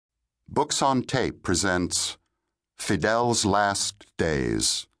Books on Tape presents Fidel's Last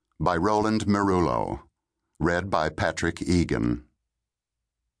Days by Roland Merullo, read by Patrick Egan.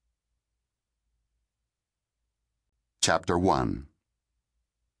 Chapter 1.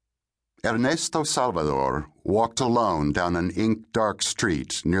 Ernesto Salvador walked alone down an ink-dark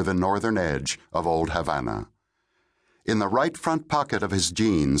street near the northern edge of Old Havana. In the right front pocket of his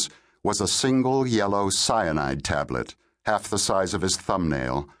jeans was a single yellow cyanide tablet, half the size of his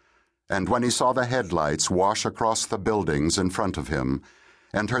thumbnail, and when he saw the headlights wash across the buildings in front of him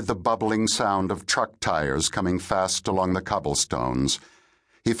and heard the bubbling sound of truck tires coming fast along the cobblestones,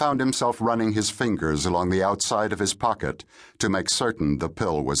 he found himself running his fingers along the outside of his pocket to make certain the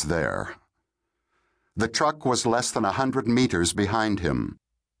pill was there. The truck was less than 100 meters behind him.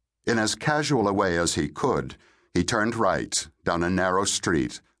 In as casual a way as he could, he turned right down a narrow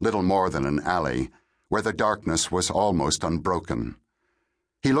street, little more than an alley, where the darkness was almost unbroken.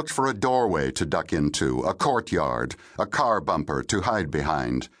 He looked for a doorway to duck into, a courtyard, a car bumper to hide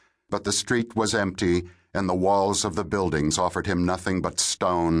behind, but the street was empty and the walls of the buildings offered him nothing but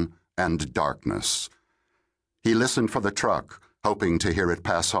stone and darkness. He listened for the truck, hoping to hear it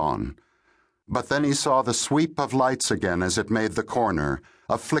pass on. But then he saw the sweep of lights again as it made the corner,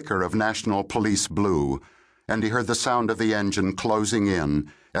 a flicker of National Police blue, and he heard the sound of the engine closing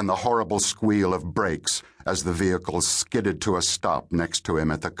in and the horrible squeal of brakes as the vehicle skidded to a stop next to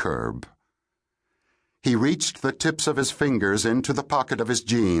him at the curb. He reached the tips of his fingers into the pocket of his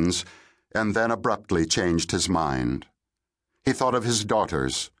jeans and then abruptly changed his mind. He thought of his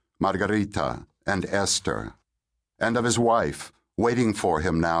daughters, Margarita and Esther, and of his wife, waiting for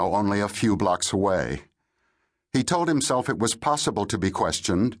him now only a few blocks away. He told himself it was possible to be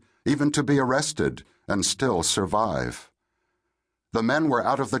questioned, even to be arrested, and still survive. The men were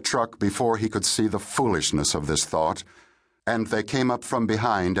out of the truck before he could see the foolishness of this thought, and they came up from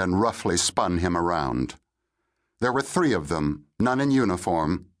behind and roughly spun him around. There were 3 of them, none in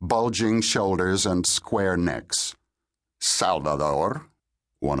uniform, bulging shoulders and square necks. "Salvador,"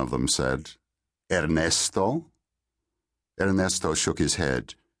 one of them said. "Ernesto?" Ernesto shook his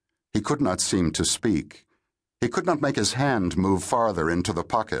head. He could not seem to speak. He could not make his hand move farther into the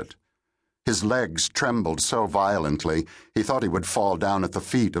pocket. His legs trembled so violently he thought he would fall down at the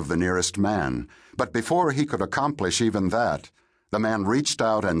feet of the nearest man. But before he could accomplish even that, the man reached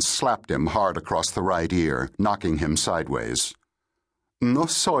out and slapped him hard across the right ear, knocking him sideways. "No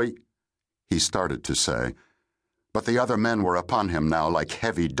soy," he started to say. But the other men were upon him now like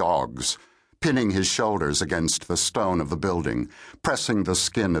heavy dogs, pinning his shoulders against the stone of the building, pressing the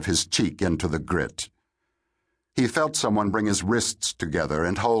skin of his cheek into the grit. He felt someone bring his wrists together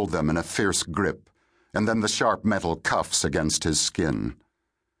and hold them in a fierce grip, and then the sharp metal cuffs against his skin.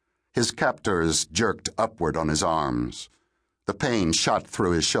 His captors jerked upward on his arms. The pain shot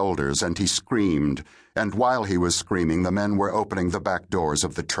through his shoulders, and he screamed, and while he was screaming, the men were opening the back doors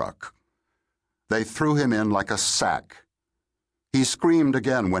of the truck. They threw him in like a sack. He screamed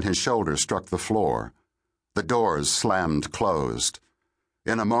again when his shoulder struck the floor. The doors slammed closed.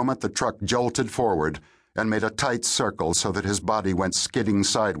 In a moment, the truck jolted forward and made a tight circle so that his body went skidding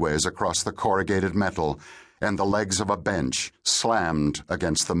sideways across the corrugated metal, and the legs of a bench slammed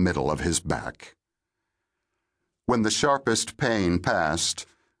against the middle of his back. When the sharpest pain passed,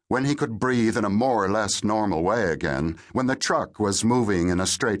 when he could breathe in a more or less normal way again, when the truck was moving in a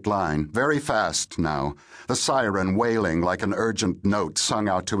straight line, very fast now, the siren wailing like an urgent note sung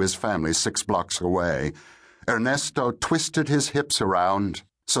out to his family 6 blocks away, Ernesto twisted his hips around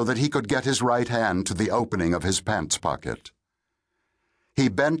so that he could get his right hand to the opening of his pants pocket. He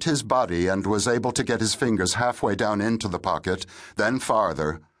bent his body and was able to get his fingers halfway down into the pocket, then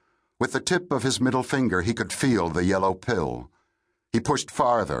farther. With the tip of his middle finger he could feel the yellow pill. He pushed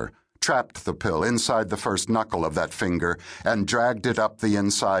farther, trapped the pill inside the first knuckle of that finger, and dragged it up the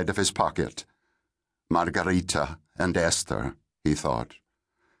inside of his pocket. Margarita and Esther, he thought.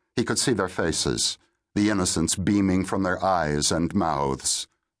 He could see their faces, the innocence beaming from their eyes and mouths.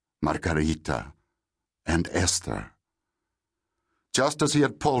 Margarita and Esther. Just as he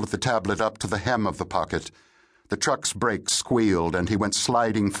had pulled the tablet up to the hem of the pocket, the truck's brakes squealed and he went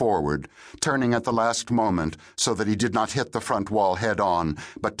sliding forward, turning at the last moment so that he did not hit the front wall head-on,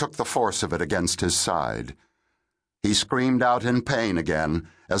 but took the force of it against his side. He screamed out in pain again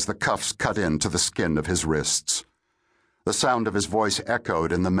as the cuffs cut into the skin of his wrists. The sound of his voice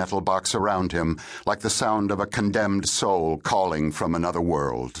echoed in the metal box around him like the sound of a condemned soul calling from another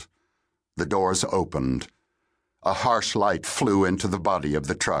world. The doors opened. A harsh light flew into the body of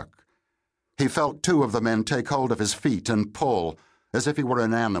the truck. He felt 2 of the men take hold of his feet and pull, as if he were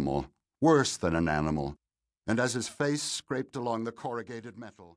an animal, worse than an animal, and as his face scraped along the corrugated metal,